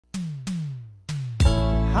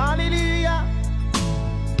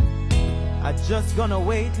I'm just gonna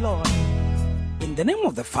wait, Lord. In the name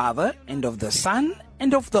of the Father, and of the Son,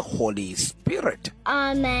 and of the Holy Spirit.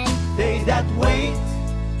 Amen. They that wait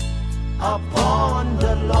upon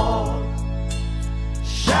the Lord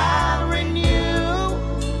shall renew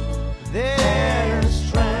their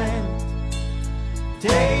strength.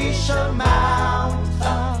 They shall mount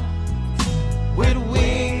up with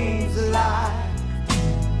wings like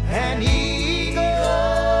an eagle.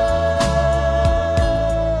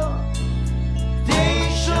 They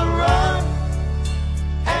shall run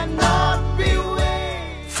and not be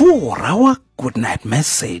weary. For our Goodnight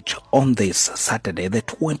message on this Saturday, the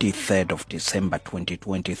 23rd of December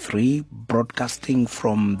 2023, broadcasting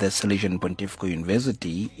from the Salesian Pontifical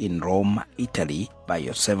University in Rome, Italy, by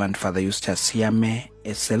your servant Father Eustace Siame,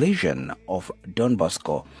 a salesian of Don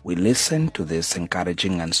Bosco, we listen to this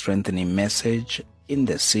encouraging and strengthening message in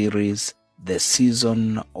the series, The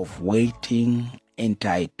Season of Waiting,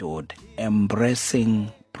 entitled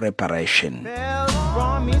Embracing Preparation. Fell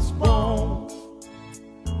from his bones.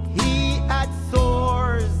 He had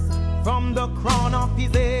sores from the crown of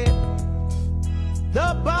his head.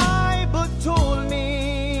 The Bible told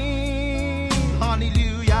me,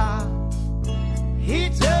 hallelujah,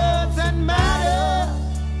 it doesn't matter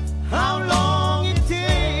how long it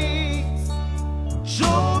takes.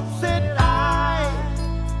 Job said, I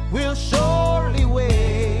will surely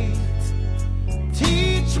wait.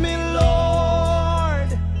 Teach me,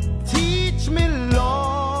 Lord, teach me,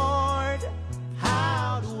 Lord,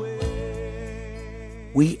 how to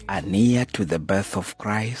wait. We are near to the birth of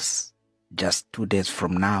Christ. Just 2 days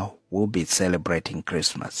from now, we'll be celebrating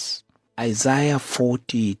Christmas. Isaiah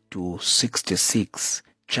 40 to 66,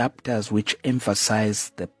 chapters which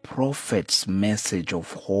emphasize the prophet's message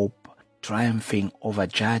of hope triumphing over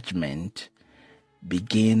judgment,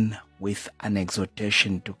 begin with an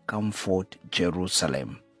exhortation to comfort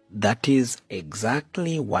Jerusalem. That is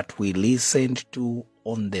exactly what we listened to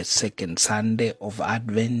on the second Sunday of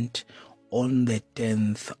Advent on the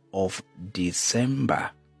 10th of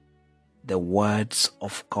December. The words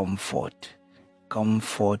of comfort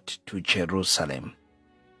to Jerusalem.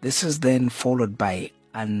 This is then followed by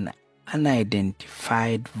an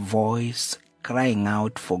unidentified voice crying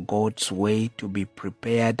out for God's way to be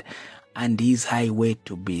prepared and his highway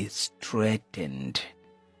to be straightened.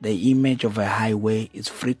 The image of a highway is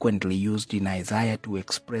frequently used in Isaiah to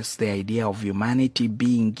express the idea of humanity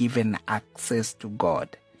being given access to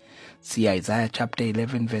God. See Isaiah chapter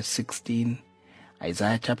 11 verse 16,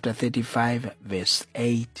 Isaiah chapter 35 verse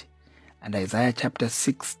 8, and Isaiah chapter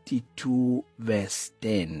 62 verse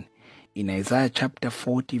 10. In Isaiah chapter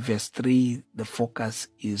 40 verse 3, the focus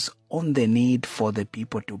is on the need for the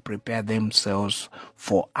people to prepare themselves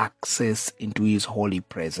for access into his holy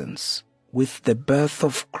presence. With the birth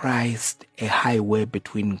of Christ, a highway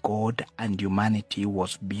between God and humanity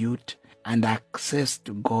was built, and access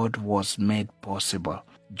to God was made possible.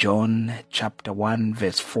 John chapter 1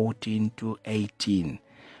 verse 14 to 18.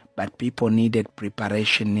 But people needed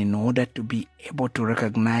preparation in order to be able to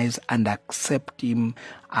recognize and accept him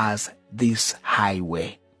as this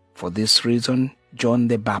highway. For this reason, John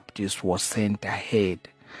the Baptist was sent ahead,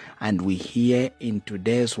 and we hear in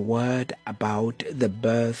today's word about the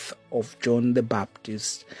birth of John the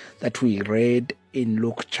Baptist that we read in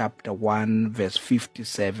Luke chapter 1 verse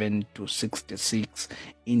 57 to 66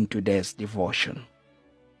 in today's devotion.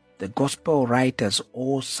 The gospel writers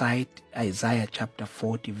all cite Isaiah chapter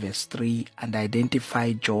 40 verse 3 and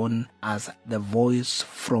identify John as the voice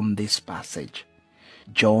from this passage.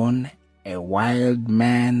 John, a wild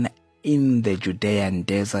man in the Judean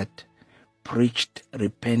desert, preached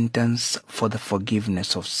repentance for the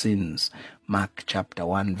forgiveness of sins. Mark chapter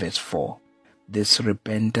 1 verse 4. This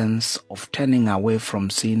repentance of turning away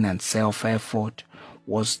from sin and self-effort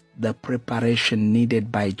was the preparation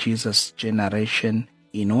needed by Jesus' generation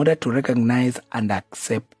in order to recognize and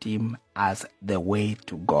accept him as the way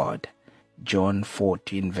to God. John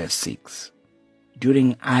 14 verse 6.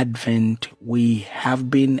 During Advent, we have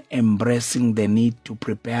been embracing the need to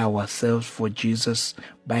prepare ourselves for Jesus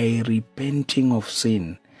by repenting of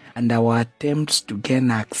sin and our attempts to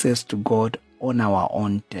gain access to God on our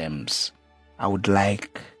own terms. I would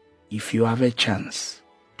like, if you have a chance,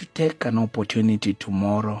 to take an opportunity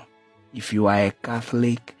tomorrow, if you are a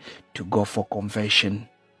Catholic, to go for confession,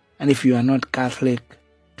 and if you are not Catholic,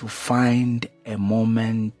 to find a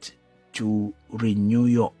moment to renew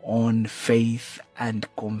your own faith and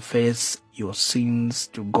confess your sins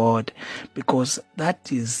to God, because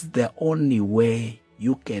that is the only way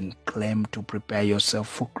you can claim to prepare yourself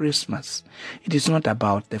for Christmas. It is not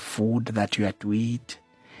about the food that you are to eat.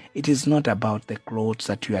 It is not about the clothes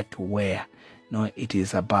that you are to wear. No, it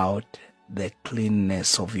is about the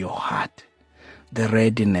cleanness of your heart, the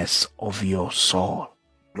readiness of your soul.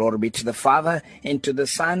 Glory be to the Father, and to the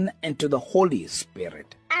Son, and to the Holy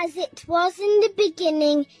Spirit. As it was in the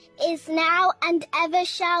beginning, is now, and ever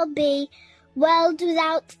shall be, world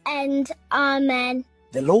without end. Amen.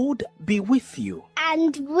 The Lord be with you.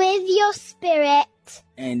 And with your spirit.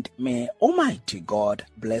 And may Almighty God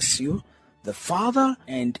bless you, the Father,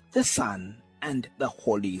 and the Son, and the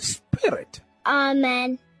Holy Spirit.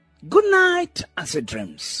 Amen. Good night, and sweet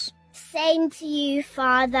dreams. Same to you,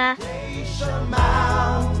 Father. They shall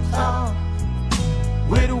mount up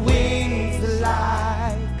with wings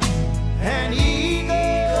like an eagle.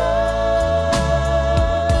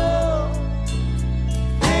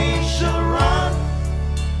 They shall run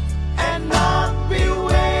and not be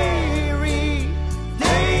weary.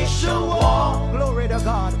 They shall walk, glory to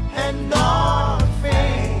God, and not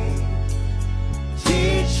faint.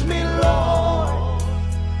 Teach me, Lord.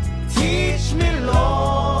 Teach me,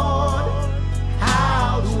 Lord,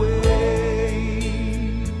 how to wait.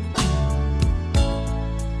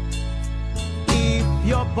 If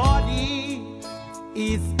your body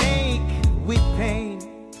is ache with pain,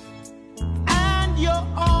 and your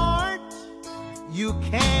heart you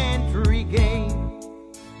can't regain,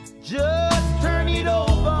 just turn it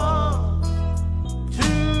over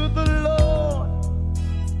to the Lord.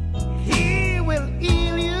 He will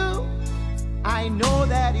heal you. I know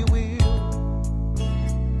that He will.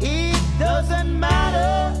 It doesn't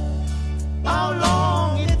matter how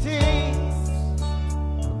long it takes.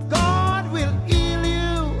 God will heal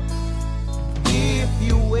you if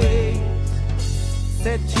you wait.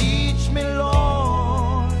 Say, teach me,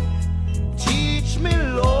 Lord. Teach me,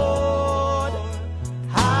 Lord,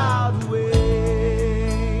 how to wait.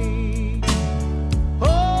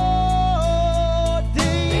 Oh,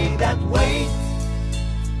 they that wait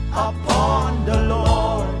upon the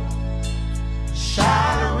Lord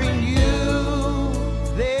shall renew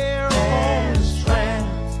their own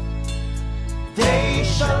strength. They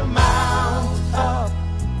shall mount up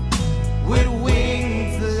with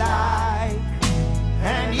wings like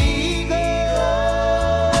an eagle.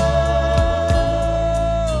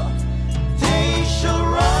 They shall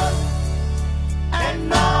run and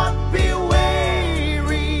not be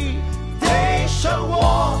weary. They shall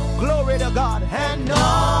walk, glory to God, and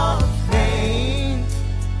not faint.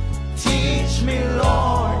 Teach me,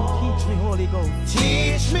 Lord. Teach me, Holy Ghost.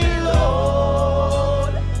 Teach me,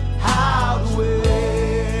 Lord, how to wait.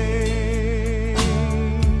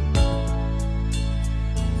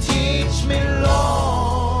 Teach me,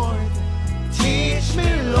 Lord. Teach me,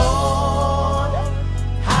 Lord,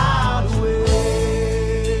 how to wait.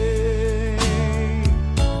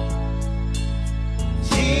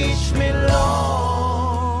 Teach me, Lord.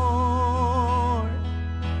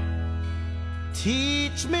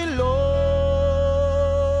 Teach me, Lord,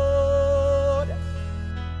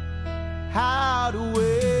 how to wait.